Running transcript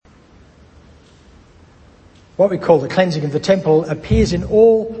what we call the cleansing of the temple appears in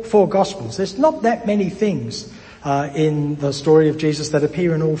all four Gospels. There's not that many things in the story of Jesus that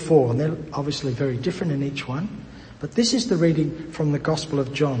appear in all four, and they're obviously very different in each one. But this is the reading from the Gospel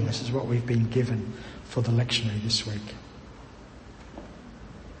of John. This is what we've been given for the lectionary this week.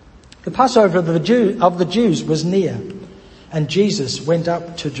 The Passover of the Jews was near, and Jesus went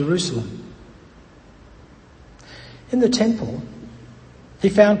up to Jerusalem. In the temple, he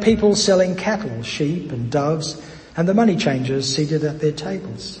found people selling cattle, sheep and doves, and the money changers seated at their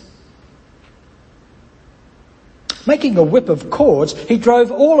tables. Making a whip of cords, he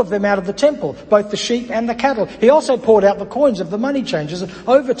drove all of them out of the temple, both the sheep and the cattle. He also poured out the coins of the money changers and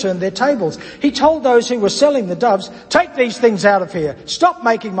overturned their tables. He told those who were selling the doves, "Take these things out of here. Stop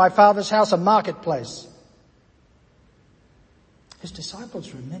making my Father's house a marketplace." His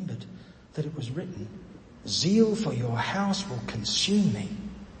disciples remembered that it was written, "Zeal for your house will consume me."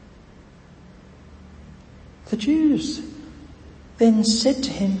 The Jews then said to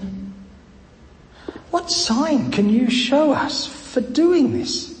him, "What sign can you show us for doing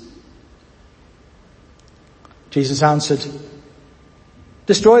this?" Jesus answered,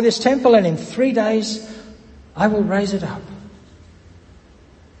 "Destroy this temple and in 3 days I will raise it up."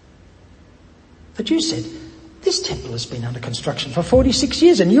 The Jews said, "This temple has been under construction for 46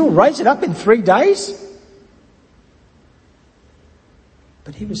 years and you'll raise it up in 3 days?"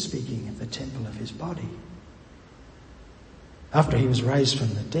 But he was speaking of the temple of his body. After he was raised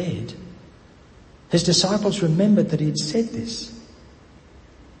from the dead, his disciples remembered that he had said this,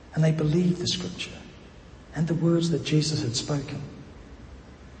 and they believed the scripture and the words that Jesus had spoken.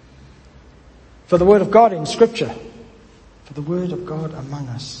 For the word of God in scripture, for the word of God among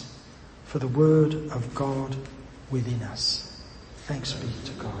us, for the word of God within us. Thanks be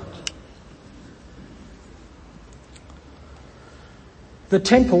to God. The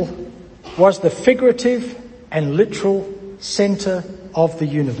temple was the figurative and literal centre of the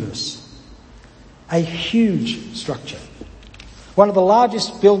universe. A huge structure. One of the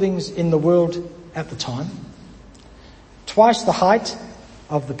largest buildings in the world at the time. Twice the height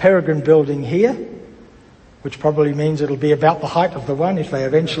of the Peregrine building here, which probably means it'll be about the height of the one if they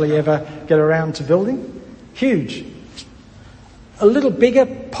eventually ever get around to building. Huge. A little bigger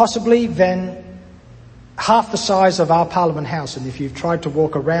possibly than half the size of our Parliament House. And if you've tried to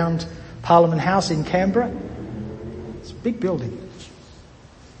walk around Parliament House in Canberra, it's a big building.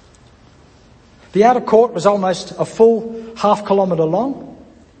 The outer court was almost a full half-kilometre long.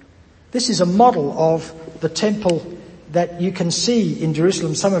 This is a model of the temple that you can see in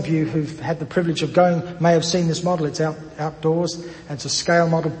Jerusalem. Some of you who've had the privilege of going may have seen this model. It's outdoors, and it's a scale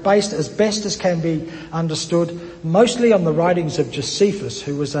model based as best as can be understood, mostly on the writings of Josephus,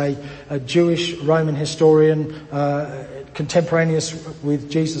 who was a Jewish Roman historian, contemporaneous with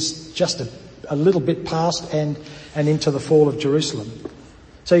Jesus, just a little bit past and into the fall of Jerusalem.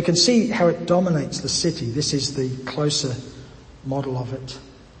 So you can see how it dominates the city. This is the closer model of it.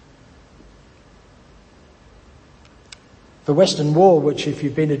 The Western Wall, which if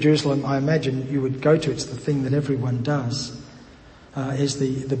you've been to Jerusalem, I imagine you would go to, it's the thing that everyone does, is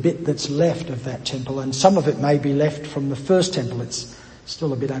the bit that's left of that temple. And some of it may be left from the first temple. It's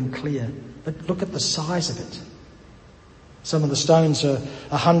still a bit unclear. But look at the size of it. Some of the stones are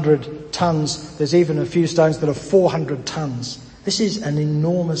 100 tons. There's even a few stones that are 400 tons. This is an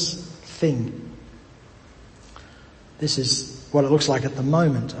enormous thing. This is what it looks like at the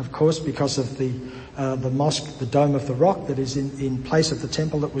moment, of course, because of the mosque, the Dome of the Rock, that is in place of the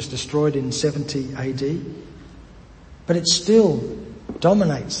temple that was destroyed in 70 AD. But it still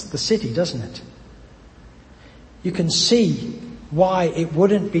dominates the city, doesn't it? You can see why it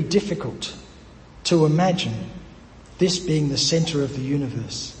wouldn't be difficult to imagine this being the centre of the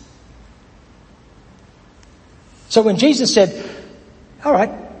universe. So when Jesus said, "All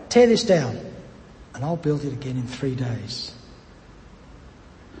right, tear this down and I'll build it again in 3 days,"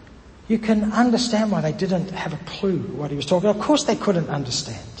 you can understand why they didn't have a clue what he was talking about. Of course they couldn't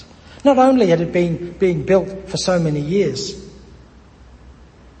understand. Not only had it been being built for so many years,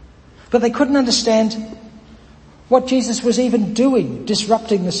 but they couldn't understand what Jesus was even doing,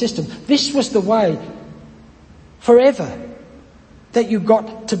 disrupting the system. This was the way forever that you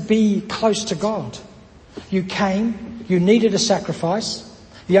got to be close to God. You came, you needed a sacrifice.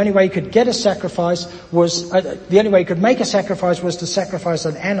 The only way you could get a sacrifice was, the only way you could make a sacrifice was to sacrifice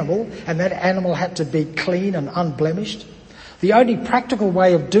an animal, and that animal had to be clean and unblemished. The only practical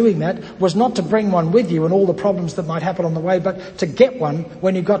way of doing that was not to bring one with you and all the problems that might happen on the way, but to get one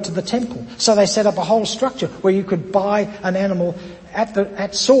when you got to the temple. So they set up a whole structure where you could buy an animal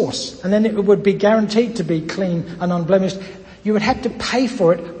at source, and then it would be guaranteed to be clean and unblemished. you would have to pay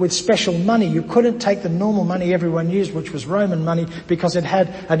for it with special money. You couldn't take the normal money everyone used, which was Roman money, because it had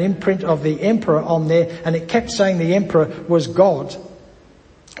an imprint of the emperor on there, and it kept saying the emperor was God,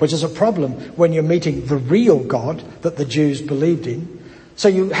 which is a problem when you're meeting the real God that the Jews believed in. So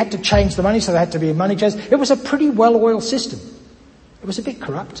you had to change the money, so there had to be a money change. It was a pretty well-oiled system. It was a bit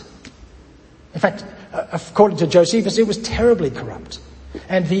corrupt. In fact, according to Josephus, it was terribly corrupt.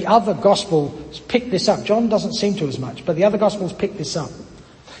 And the other Gospels pick this up. John doesn't seem to as much, but the other Gospels pick this up.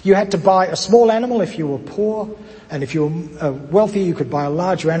 You had to buy a small animal if you were poor, and if you were wealthy, you could buy a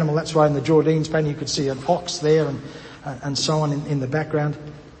larger animal. That's why in the Jordanes painting you could see an ox there and so on in the background.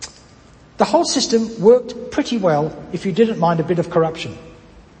 The whole system worked pretty well if you didn't mind a bit of corruption.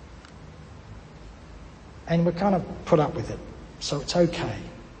 And we kind of put up with it, so it's okay.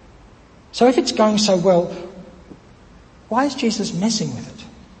 So if it's going so well, why is Jesus messing with it?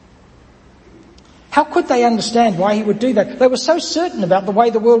 How could they understand why he would do that? They were so certain about the way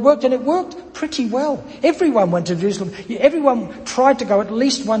the world worked, and it worked pretty well. Everyone went to Jerusalem. Everyone tried to go at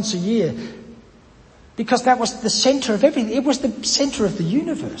least once a year, because that was the centre of everything. It was the centre of the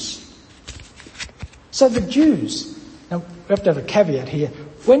universe. So the Jews, now we have to have a caveat here.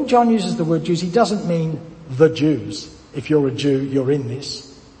 When John uses the word Jews, he doesn't mean the Jews. If you're a Jew, you're in this.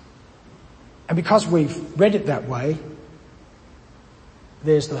 And because we've read it that way,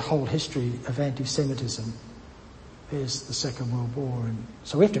 there's the whole history of anti-Semitism. There's the Second World War. And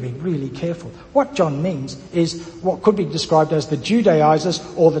so we have to be really careful. What John means is what could be described as the Judaizers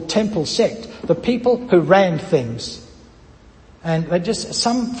or the temple sect, the people who ran things. And they just,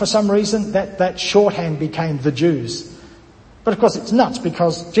 for some reason, that shorthand became the Jews. But of course it's nuts,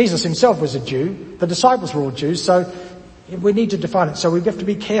 because Jesus himself was a Jew. The disciples were all Jews, so we need to define it. So we have to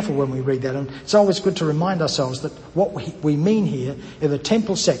be careful when we read that. And it's always good to remind ourselves that what we mean here is the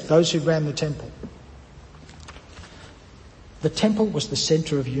temple sect, those who ran the temple. The temple was the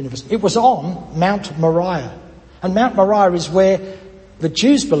centre of the universe. It was on Mount Moriah. And Mount Moriah is where the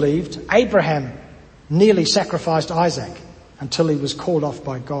Jews believed Abraham nearly sacrificed Isaac until he was called off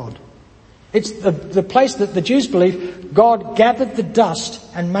by God. It's the place that the Jews believe God gathered the dust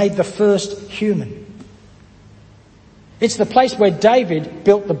and made the first human. It's the place where David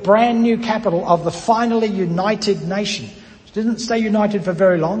built the brand new capital of the finally united nation. It didn't stay united for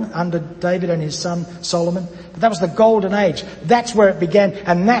very long under David and his son Solomon, but that was the golden age. That's where it began,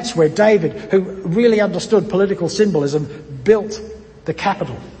 and that's where David, who really understood political symbolism, built the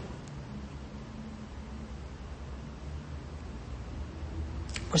capital.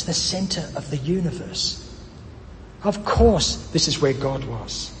 It was the centre of the universe. Of course, this is where God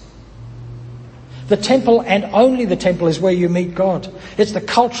was. The temple, and only the temple, is where you meet God. It's the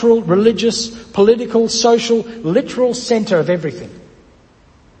cultural, religious, political, social, literal centre of everything.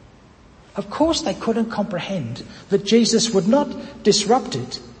 Of course they couldn't comprehend that Jesus would not disrupt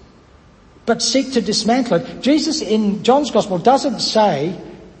it, but seek to dismantle it. Jesus in John's Gospel doesn't say,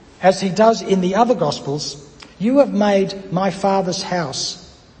 as he does in the other Gospels, "You have made my Father's house.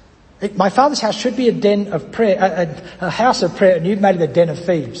 My Father's house should be a den of prayer, a house of prayer, and you've made it a den of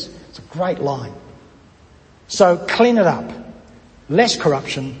thieves." It's a great line. So clean it up. Less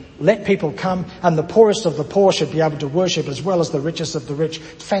corruption. Let people come, and the poorest of the poor should be able to worship as well as the richest of the rich.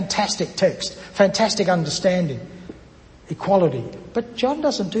 Fantastic text. Fantastic understanding. Equality. But John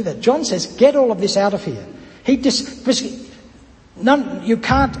doesn't do that. John says, get all of this out of here. You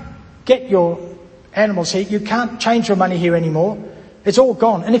can't get your animals here. You can't change your money here anymore. It's all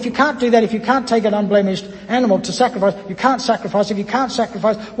gone. And if you can't do that, if you can't take an unblemished animal to sacrifice, you can't sacrifice. If you can't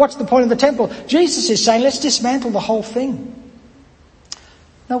sacrifice, what's the point of the temple? Jesus is saying, let's dismantle the whole thing.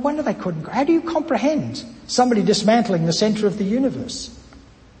 No wonder they couldn't. How do you comprehend somebody dismantling the centre of the universe?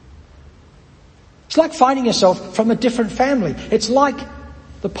 It's like finding yourself from a different family. It's like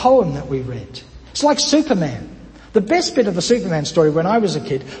the poem that we read. It's like Superman. The best bit of the Superman story when I was a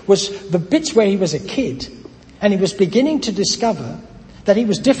kid was the bits where he was a kid and he was beginning to discover that he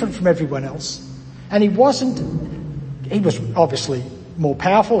was different from everyone else, and he was obviously more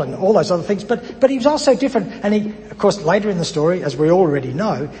powerful and all those other things, but he was also different. And he, of course, later in the story, as we already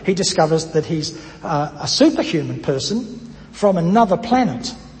know, he discovers that he's a superhuman person from another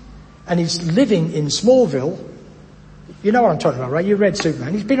planet, and he's living in Smallville. You know what I'm talking about, right? You read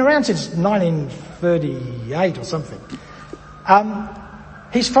Superman. He's been around since 1938 or something.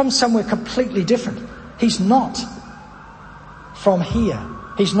 He's from somewhere completely different. He's not from here.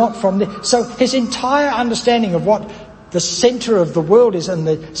 He's not from there. So his entire understanding of what the centre of the world is and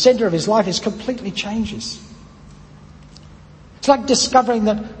the centre of his life is completely changes. It's like discovering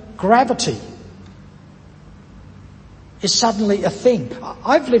that gravity is suddenly a thing.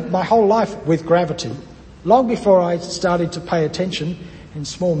 I've lived my whole life with gravity, long before I started to pay attention in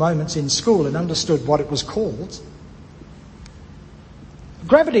small moments in school and understood what it was called.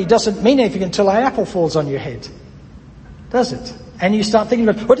 Gravity doesn't mean anything until an apple falls on your head, does it? And you start thinking,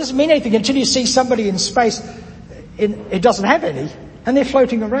 well, it doesn't mean anything until you see somebody in space, it doesn't have any, and they're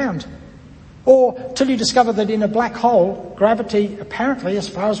floating around. Or till you discover that in a black hole, gravity, apparently, as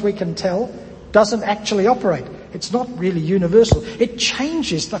far as we can tell, doesn't actually operate. It's not really universal. It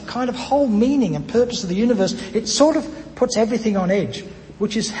changes the kind of whole meaning and purpose of the universe. It sort of puts everything on edge,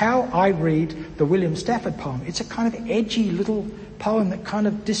 which is how I read the William Stafford poem. It's a kind of edgy little poem that kind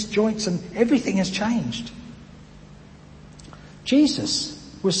of disjoints, and everything has changed. Jesus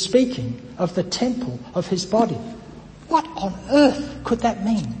was speaking of the temple of his body. What on earth could that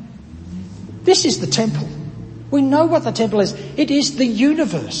mean? This is the temple. We know what the temple is. It is the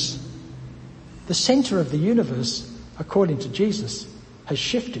universe. The centre of the universe, according to Jesus, has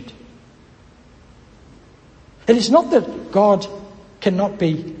shifted. It is not that God cannot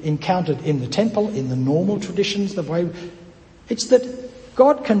be encountered in the temple, in the normal traditions, the way. It's that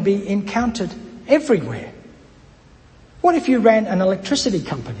God can be encountered everywhere. What if you ran an electricity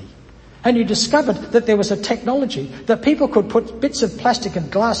company and you discovered that there was a technology that people could put bits of plastic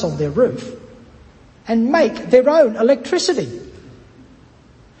and glass on their roof and make their own electricity?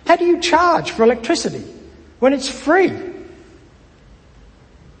 How do you charge for electricity when it's free?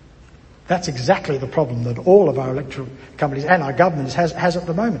 That's exactly the problem that all of our electrical companies and our government has at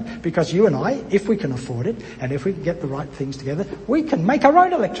the moment. Because you and I, if we can afford it and if we can get the right things together, we can make our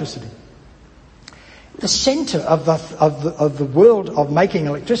own electricity. The centre of the world of making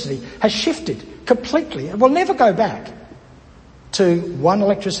electricity has shifted completely. It will never go back to one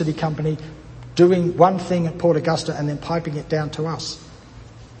electricity company doing one thing at Port Augusta and then piping it down to us.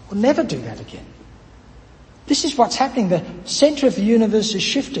 We'll never do that again. This is what's happening. The centre of the universe is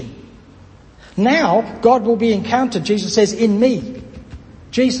shifting. Now, God will be encountered, Jesus says, in me,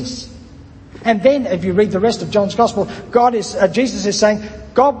 Jesus. And then, if you read the rest of John's Gospel, Jesus is saying,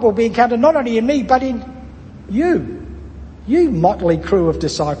 God will be encountered not only in me, but in you. You motley crew of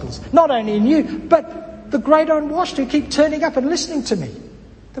disciples. Not only in you, but the great unwashed who keep turning up and listening to me.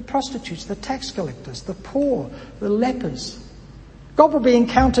 The prostitutes, the tax collectors, the poor, the lepers. God will be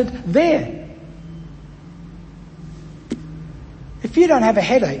encountered there. If you don't have a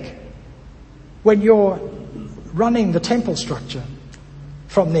headache when you're running the temple structure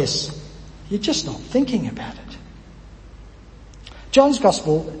from this, you're just not thinking about it. John's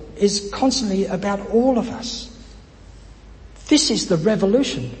Gospel is constantly about all of us. This is the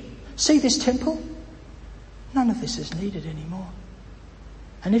revolution. See this temple? None of this is needed anymore.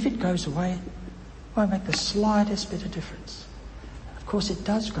 And if it goes away, it won't make the slightest bit of difference. Of course, it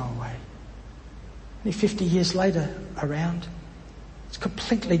does go away. Only 50 years later, around, it's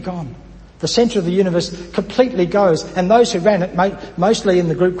completely gone. The centre of the universe completely goes, and those who ran it, mostly in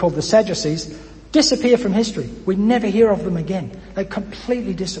the group called the Sadducees, disappear from history. We never hear of them again. They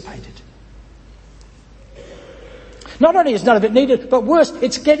completely dissipated. Not only is none of it needed, but worse,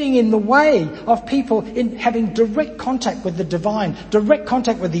 it's getting in the way of people in having direct contact with the divine, direct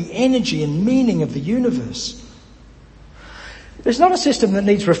contact with the energy and meaning of the universe. It's not a system that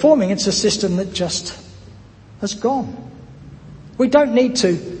needs reforming, it's a system that just has gone. We don't need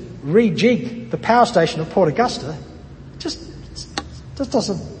to rejig the power station at Port Augusta. It just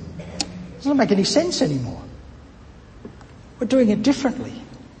doesn't make any sense anymore. We're doing it differently.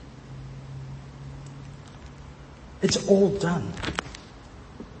 It's all done.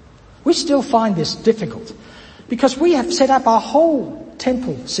 We still find this difficult because we have set up our whole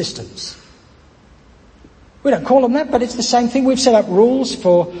temple systems. We don't call them that, but it's the same thing. We've set up rules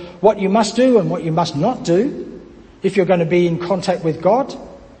for what you must do and what you must not do if you're going to be in contact with God.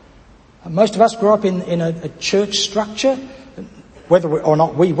 Most of us grew up in a church structure, whether or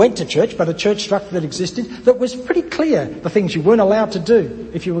not we went to church, but a church structure that existed that was pretty clear the things you weren't allowed to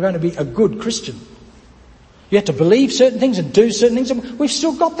do if you were going to be a good Christian. You had to believe certain things and do certain things. And we've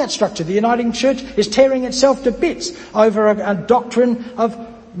still got that structure. The Uniting Church is tearing itself to bits over a doctrine of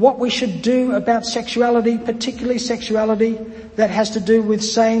what we should do about sexuality, particularly sexuality that has to do with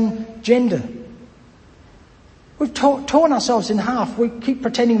same gender. We've torn ourselves in half. We keep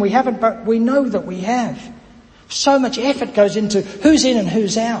pretending we haven't, but we know that we have. So much effort goes into who's in and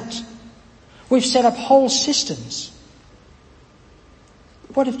who's out. We've set up whole systems.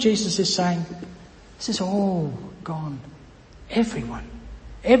 What if Jesus is saying, this is all gone? Everyone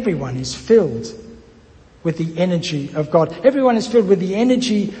is filled with the energy of God. Everyone is filled with the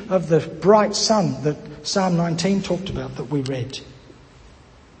energy of the bright sun that Psalm 19 talked about, that we read.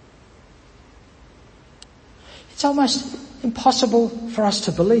 It's almost impossible for us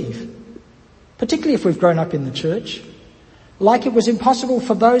to believe. particularly if we've grown up in the church, like it was impossible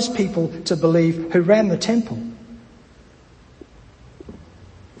for those people to believe who ran the temple,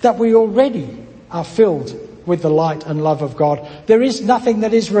 that we already are filled with the light and love of God. There is nothing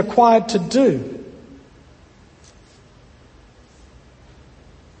that is required to do.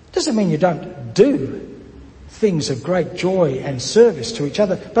 Doesn't mean you don't do things of great joy and service to each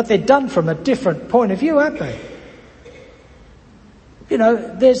other, but they're done from a different point of view, aren't they? You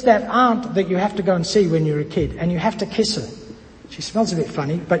know, there's that aunt that you have to go and see when you're a kid, and you have to kiss her. She smells a bit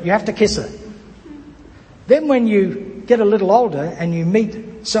funny, but you have to kiss her. Then when you get a little older and you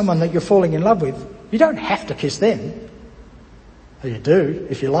meet someone that you're falling in love with, you don't have to kiss them. Well, you do,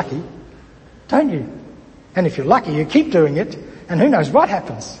 if you're lucky, don't you? And if you're lucky, you keep doing it, and who knows what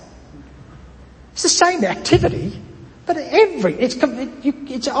happens. It's the same activity, but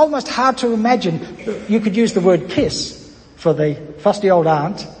it's almost hard to imagine you could use the word kiss for the fusty old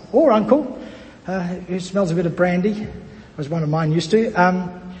aunt or uncle who smells a bit of brandy, as one of mine used to.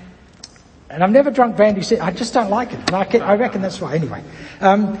 And I've never drunk brandy. I just don't like it. And I reckon that's why. Anyway,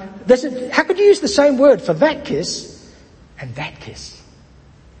 how could you use the same word for that kiss and that kiss?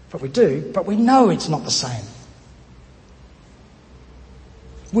 But we do, but we know it's not the same.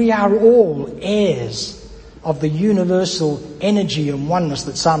 We are all heirs of the universal energy and oneness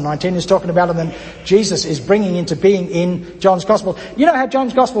that Psalm 19 is talking about, and then Jesus is bringing into being in John's Gospel. You know how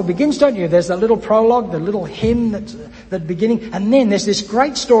John's Gospel begins, don't you? There's that little prologue, the little hymn that's the beginning, and then there's this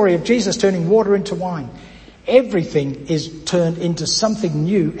great story of Jesus turning water into wine. Everything is turned into something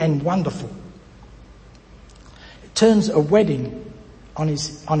new and wonderful. It turns a wedding on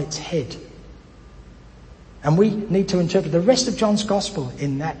its head. And we need to interpret the rest of John's Gospel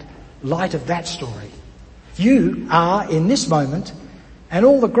in that light of that story. You are, in this moment, and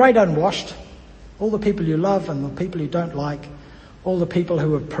all the great unwashed, all the people you love and the people you don't like, all the people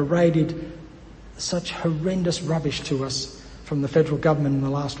who have paraded such horrendous rubbish to us from the federal government in the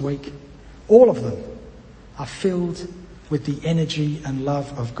last week, all of them are filled with the energy and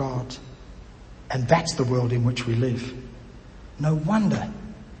love of God. And that's the world in which we live. No wonder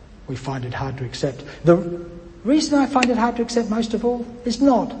we find it hard to accept. The reason I find it hard to accept most of all is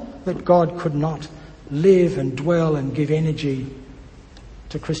not that God could not live and dwell and give energy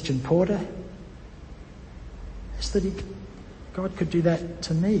to Christian Porter. It's that God could do that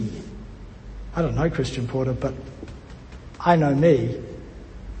to me. I don't know Christian Porter, but I know me,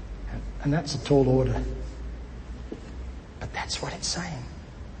 and that's a tall order. But that's what it's saying.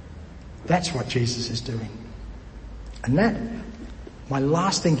 That's what Jesus is doing. And my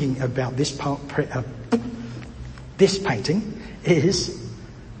last thinking about this painting is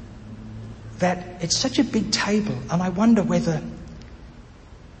that it's such a big table, and I wonder whether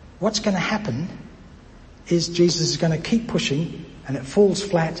what's going to happen is Jesus is going to keep pushing and it falls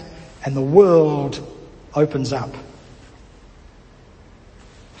flat and the world opens up.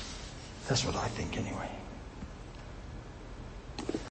 That's what I think anyway.